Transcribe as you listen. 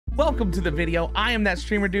Welcome to the video. I am that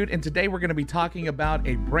streamer dude, and today we're going to be talking about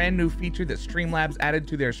a brand new feature that Streamlabs added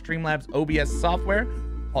to their Streamlabs OBS software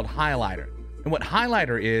called Highlighter. And what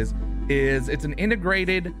Highlighter is it's an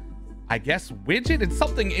integrated, I guess, widget. It's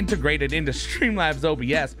something integrated into Streamlabs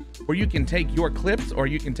OBS where you can take your clips, or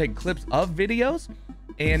you can take clips of videos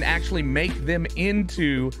and actually make them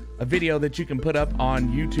into a video that you can put up on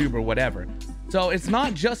YouTube or whatever. So it's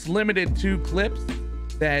not just limited to clips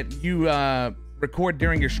that you record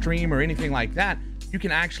during your stream or anything like that. You can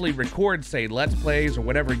actually record, say, Let's Plays or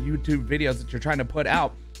whatever YouTube videos that you're trying to put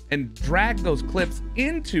out and drag those clips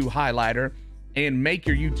into Highlighter and make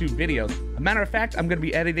your YouTube videos. A matter of fact, I'm going to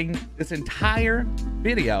be editing this entire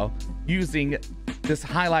video using this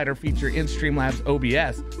Highlighter feature in Streamlabs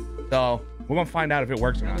OBS. So we're going to find out if it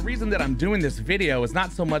works or not. The reason that I'm doing this video is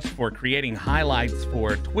not so much for creating highlights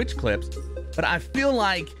for Twitch clips, but I feel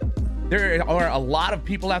like there are a lot of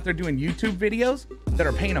people out there doing YouTube videos that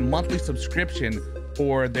are paying a monthly subscription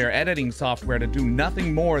for their editing software to do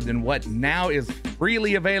nothing more than what now is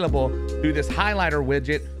freely available through this Highlighter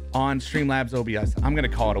widget on Streamlabs OBS. I'm gonna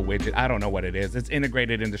call it a widget. I don't know what it is. It's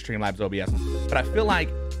integrated into Streamlabs OBS. But I feel like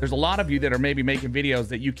there's a lot of you that are maybe making videos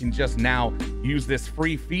that you can just now use this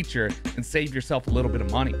free feature and save yourself a little bit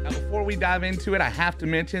of money. Now, before we dive into it, I have to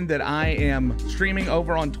mention that I am streaming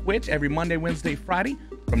over on Twitch every Monday, Wednesday, Friday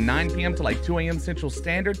from 9 p.m. to like 2 a.m. Central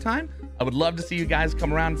Standard Time. I would love to see you guys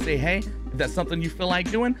come around and say, hey, if that's something you feel like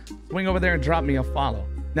doing, swing over there and drop me a follow.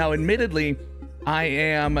 Now, admittedly, I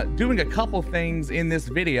am doing a couple things in this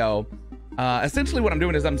video. Essentially what I'm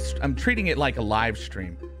doing is I'm treating it like a live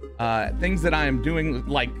stream. Things that I am doing,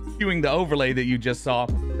 like cueing the overlay that you just saw,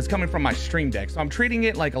 is coming from my Stream Deck. So I'm treating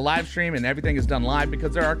it like a live stream and everything is done live,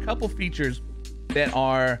 because there are a couple features that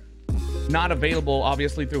are not available,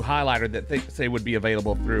 obviously, through Highlighter that they say would be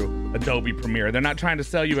available through Adobe Premiere. They're not trying to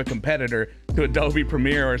sell you a competitor to Adobe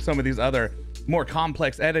Premiere or some of these other more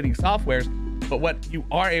complex editing softwares. But what you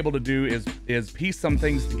are able to do is piece some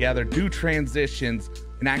things together, do transitions,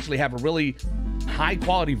 and actually have a really high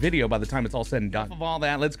quality video by the time it's all said and done. Of all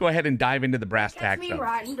that, let's go ahead and dive into the brass tacks. So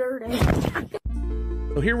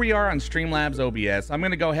here we are on Streamlabs OBS. I'm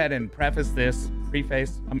going to go ahead and preface this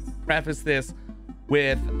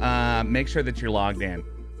with make sure that you're logged in.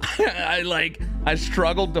 I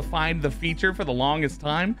struggled to find the feature for the longest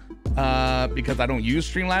time because I don't use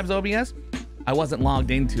Streamlabs OBS. I wasn't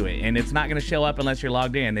logged into it, and it's not going to show up unless you're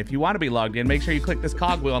logged in. If you want to be logged in, make sure you click this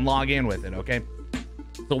cogwheel and log in with it, okay?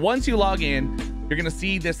 So once you log in, you're going to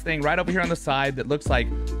see this thing right over here on the side that looks like,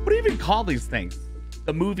 what do you even call these things?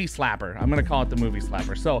 The movie slapper. I'm going to call it the movie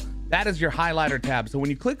slapper. So that is your Highlighter tab. So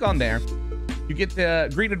when you click on there, you get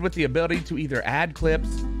greeted with the ability to either add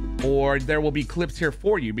clips, or there will be clips here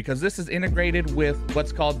for you, because this is integrated with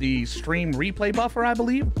what's called the stream replay buffer, I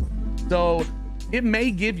believe. So it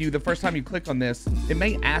may give you, the first time you click on this, it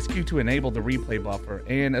may ask you to enable the replay buffer.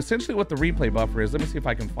 And essentially what the replay buffer is, let me see if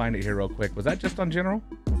I can find it here real quick. Was that just on general?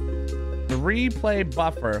 The replay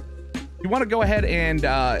buffer, you want to go ahead and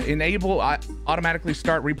enable automatically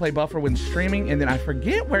start replay buffer when streaming. And then I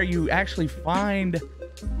forget where you actually find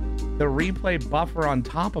the replay buffer on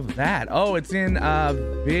top of that. Oh, it's in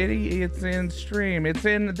video, it's in stream, it's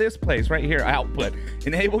in this place right here, output.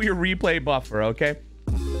 Enable your replay buffer, okay?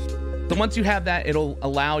 So once you have that, it'll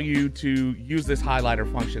allow you to use this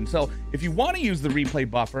Highlighter function. So if you want to use the replay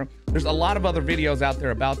buffer, there's a lot of other videos out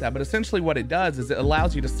there about that, but essentially what it does is it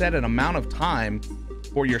allows you to set an amount of time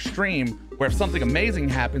for your stream where if something amazing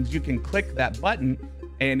happens, you can click that button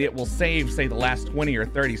and it will save, say, the last 20 or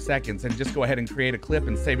 30 seconds, and just go ahead and create a clip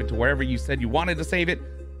and save it to wherever you said you wanted to save it.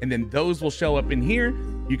 And then those will show up in here.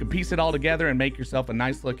 You can piece it all together and make yourself a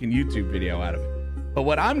nice looking YouTube video out of it. But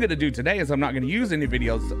what I'm going to do today is I'm not going to use any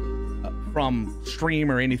videos from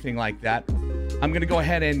stream or anything like that. I'm going to go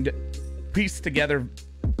ahead and piece together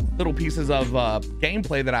little pieces of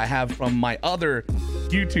gameplay that I have from my other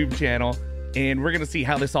YouTube channel, and we're going to see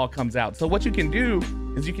how this all comes out. So what you can do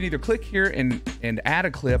is you can either click here and add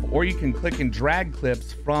a clip, or you can click and drag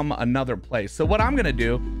clips from another place. So what I'm going to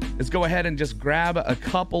do is go ahead and just grab a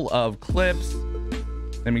couple of clips.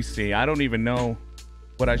 Let me see. I don't even know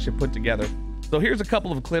what I should put together. So here's a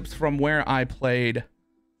couple of clips from where I played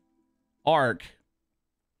Ark.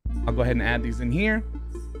 I'll go ahead and add these in here.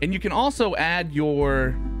 And you can also add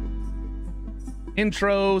your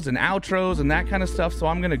intros and outros and that kind of stuff. So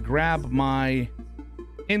I'm going to grab my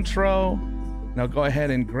intro, and I'll go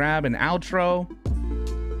ahead and grab an outro,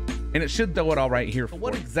 and it should throw it all right here. But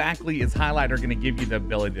what exactly is Highlighter going to give you the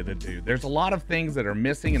ability to do? There's a lot of things that are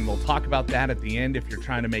missing, and we'll talk about that at the end if you're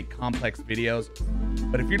trying to make complex videos.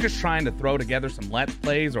 But if you're just trying to throw together some Let's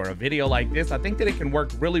Plays or a video like this, I think that it can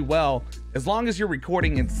work really well as long as you're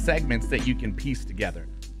recording in segments that you can piece together,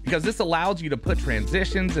 because this allows you to put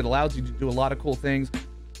transitions. It allows you to do a lot of cool things.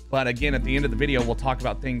 But again, at the end of the video, we'll talk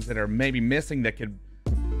about things that are maybe missing that could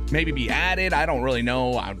maybe be added. I don't really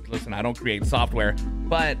know. Listen, I don't create software,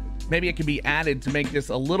 but maybe it could be added to make this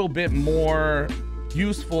a little bit more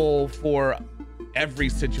useful for every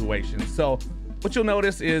situation. So what you'll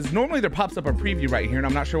notice is normally there pops up a preview right here, and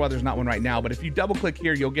I'm not sure why there's not one right now, but if you double click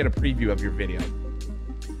here, you'll get a preview of your video.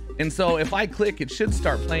 And so if I click, it should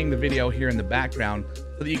start playing the video here in the background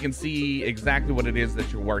so that you can see exactly what it is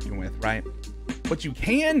that you're working with, right? What you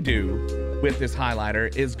can do with this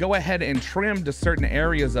highlighter is go ahead and trim to certain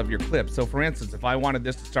areas of your clip. So for instance, if I wanted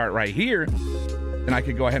this to start right here, then I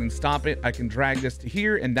could go ahead and stop it. I can drag this to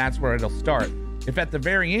here, and that's where it'll start. If at the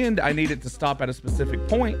very end, I need it to stop at a specific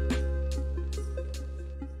point,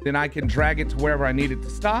 then I can drag it to wherever I need it to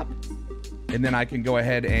stop, and then I can go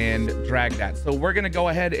ahead and drag that. So we're gonna go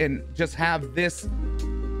ahead and just have this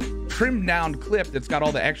trimmed down clip that's got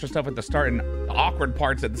all the extra stuff at the start and the awkward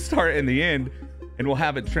parts at the start and the end, and we'll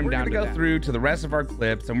have it trimmed down to go through to the rest of our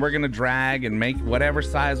clips, and we're gonna drag and make whatever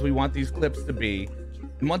size we want these clips to be.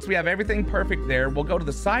 And once we have everything perfect there, we'll go to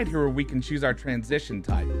the side here where we can choose our transition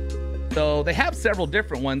type. So they have several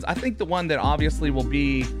different ones. I think the one that obviously will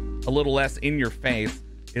be a little less in your face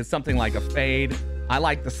is something like a fade. I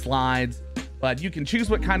like the slides, but you can choose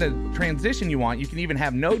what kind of transition you want. You can even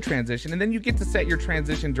have no transition, and then you get to set your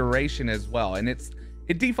transition duration as well. And it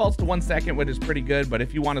defaults to 1 second, which is pretty good, but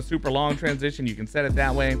if you want a super long transition, you can set it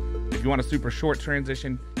that way. If you want a super short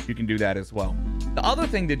transition, you can do that as well. The other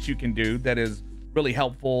thing that you can do that is really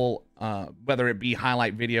helpful, whether it be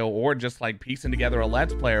highlight video or just like piecing together a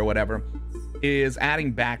Let's Play or whatever, is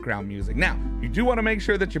adding background music. Now, you do want to make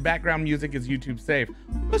sure that your background music is YouTube safe.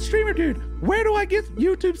 But streamer dude, where do I get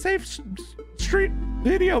YouTube safe street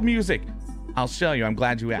video music? I'll show you. I'm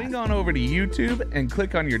glad you asked. Link on over to YouTube and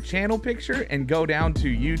click on your channel picture and go down to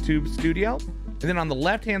YouTube Studio. And then on the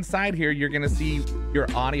left-hand side here, you're going to see your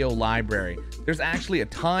audio library. There's actually a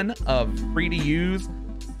ton of free to use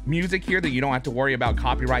music here that you don't have to worry about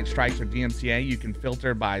copyright strikes or DMCA. You can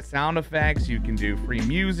filter by sound effects. You can do free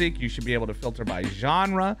music. You should be able to filter by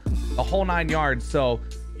genre, the whole 9 yards. So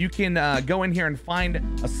you can go in here and find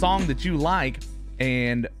a song that you like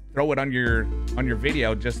and throw it on your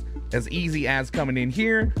video, just as easy as coming in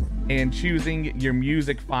here and choosing your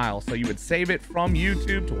music file. So you would save it from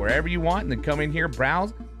YouTube to wherever you want, and then come in here,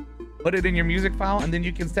 browse, put it in your music file, and then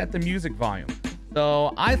you can set the music volume.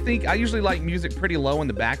 So I think I usually like music pretty low in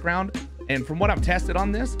the background, and from what I've tested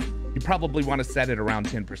on this, you probably want to set it around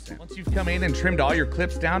 10%. Once you've come in and trimmed all your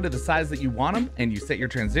clips down to the size that you want them, and you set your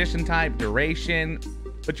transition type, duration,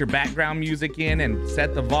 put your background music in, and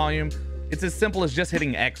set the volume, it's as simple as just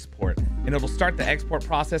hitting export, and it'll start the export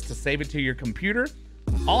process to save it to your computer.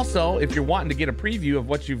 Also, if you're wanting to get a preview of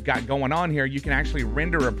what you've got going on here, you can actually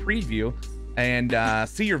render a preview and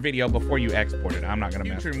see your video before you export it. I'm not gonna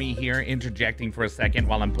mess with me here interjecting for a second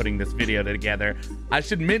while I'm putting this video together. I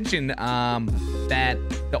should mention that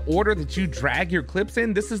the order that you drag your clips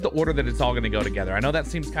in, this is the order that it's all gonna go together. I know that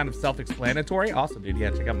seems kind of self-explanatory. Also, dude, yeah,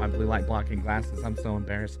 check out my blue light blocking glasses. I'm so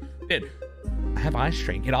embarrassed. Dude, I have eye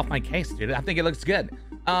strain. Get off my case, dude. I think it looks good.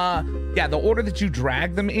 Yeah, the order that you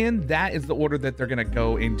drag them in, that is the order that they're gonna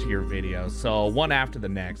go into your video. So one after the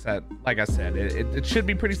next. Like I said, it should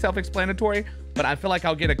be pretty self-explanatory, but I feel like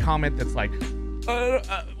I'll get a comment that's like,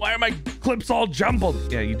 why are my clips all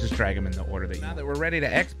jumbled? Yeah, you just drag them in the order that you want. Now that we're ready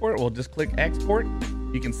to export, we'll just click export.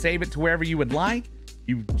 You can save it to wherever you would like.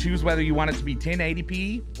 You choose whether you want it to be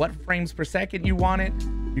 1080p, what frames per second you want it.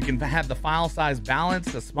 You can have the file size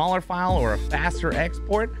balanced, a smaller file or a faster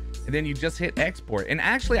export, and then you just hit export. And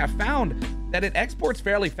actually, I found that it exports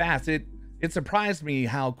fairly fast. It surprised me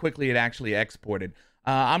how quickly it actually exported.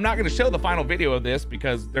 I'm not going to show the final video of this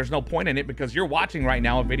because there's no point in it, because you're watching right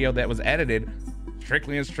now a video that was edited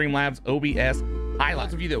strictly in Streamlabs OBS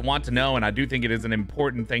highlights. Those of you that want to know, and I do think it is an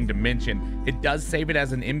important thing to mention, it does save it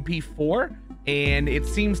as an MP4, and it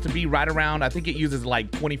seems to be right around, I think it uses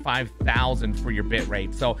like 25,000 for your bit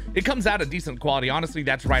rate. So it comes out a decent quality. Honestly,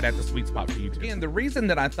 that's right at the sweet spot for YouTube. And the reason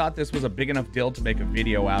that I thought this was a big enough deal to make a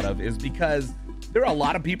video out of is because there are a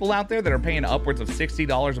lot of people out there that are paying upwards of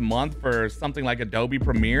 $60 a month for something like Adobe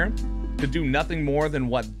Premiere to do nothing more than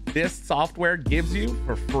what this software gives you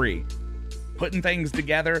for free. Putting things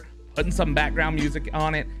together, putting some background music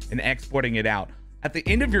on it, and exporting it out. At the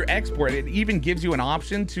end of your export, it even gives you an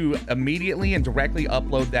option to immediately and directly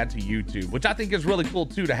upload that to YouTube, which I think is really cool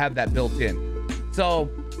too, to have that built in. So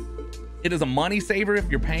it is a money saver if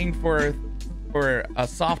you're paying for a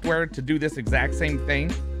software to do this exact same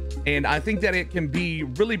thing. And I think that it can be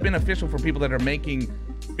really beneficial for people that are making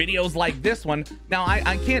videos like this one. Now,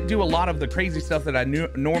 I can't do a lot of the crazy stuff that I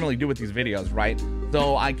normally do with these videos, right?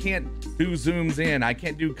 So I can't do zooms in, I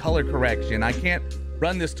can't do color correction, I can't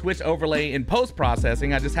run this Twitch overlay in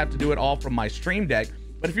post-processing. I just have to do it all from my Stream Deck.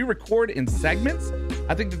 But if you record in segments,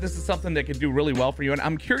 I think that this is something that could do really well for you. And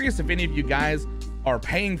I'm curious if any of you guys are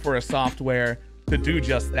paying for a software to do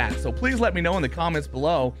just that. So please let me know in the comments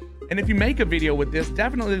below. And if you make a video with this,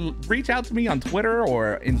 definitely reach out to me on Twitter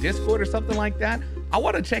or in Discord or something like that. I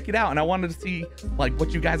want to check it out, and I wanted to see like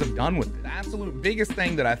what you guys have done with it. The absolute biggest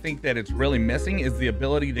thing that I think that it's really missing is the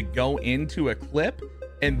ability to go into a clip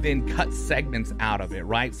and then cut segments out of it,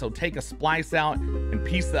 right? So take a splice out and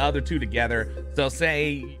piece the other two together. So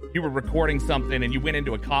say you were recording something and you went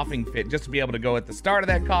into a coughing fit, just to be able to go at the start of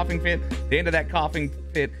that coughing fit, the end of that coughing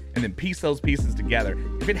fit, and then piece those pieces together.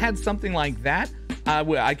 If it had something like that,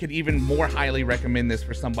 I could even more highly recommend this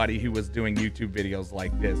for somebody who was doing YouTube videos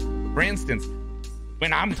like this. For instance,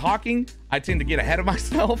 when I'm talking, I tend to get ahead of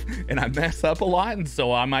myself and I mess up a lot. And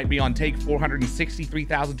so I might be on take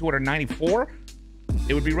 463,294.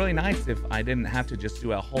 It would be really nice if I didn't have to just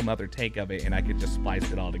do a whole nother take of it and I could just splice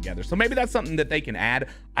it all together. So maybe that's something that they can add.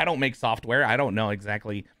 I don't make software. I don't know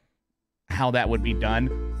exactly how that would be done.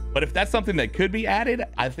 But if that's something that could be added,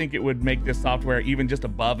 I think it would make this software even just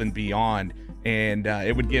above and beyond. And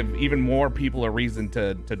it would give even more people a reason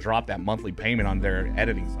to drop that monthly payment on their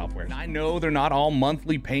editing software. And I know they're not all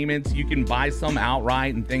monthly payments. You can buy some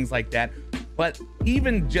outright and things like that. But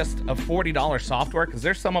even just a $40 software, because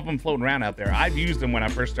there's some of them floating around out there. I've used them when I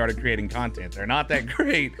first started creating content. They're not that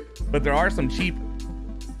great, but there are some cheap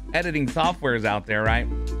editing softwares out there, right?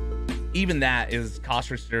 Even that is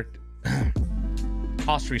cost restrictive.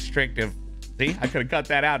 See, I could have cut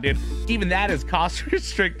that out, dude. Even that is cost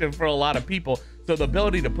restrictive for a lot of people. So the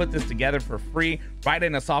ability to put this together for free, right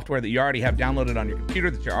in a software that you already have downloaded on your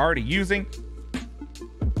computer that you're already using,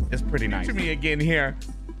 is pretty nice. To me again here,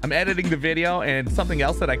 I'm editing the video, and something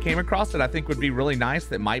else that I came across that I think would be really nice,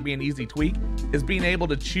 that might be an easy tweak, is being able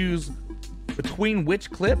to choose between which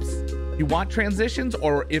clips you want transitions,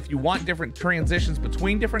 or if you want different transitions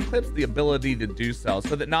between different clips, the ability to do so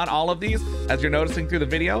that not all of these, as you're noticing through the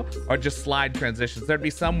video, are just slide transitions. There'd be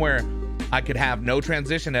somewhere I could have no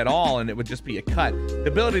transition at all and it would just be a cut. The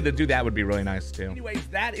ability to do that would be really nice too. Anyways,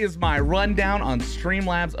 that is my rundown on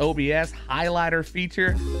Streamlabs OBS highlighter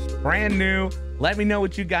feature. Brand new. Let me know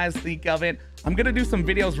what you guys think of it. I'm gonna do some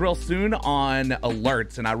videos real soon on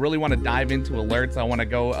alerts, and I really want to dive into alerts. I want to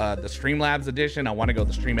go the Streamlabs edition. I want to go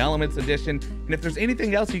the Stream Elements edition. And if there's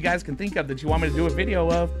anything else you guys can think of that you want me to do a video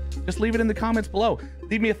of, just leave it in the comments below.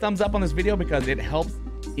 Leave me a thumbs up on this video because it helps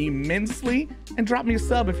immensely, and drop me a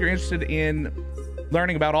sub if you're interested in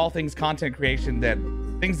learning about all things content creation,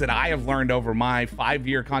 things that I have learned over my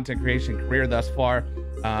 5-year content creation career thus far.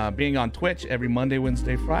 Being on Twitch every Monday,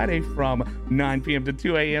 Wednesday, Friday from 9 p.m. to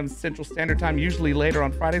 2 a.m. Central Standard Time, usually later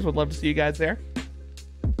on Fridays. Would love to see you guys there.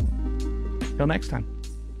 Till next time.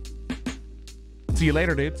 See you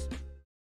later, dudes.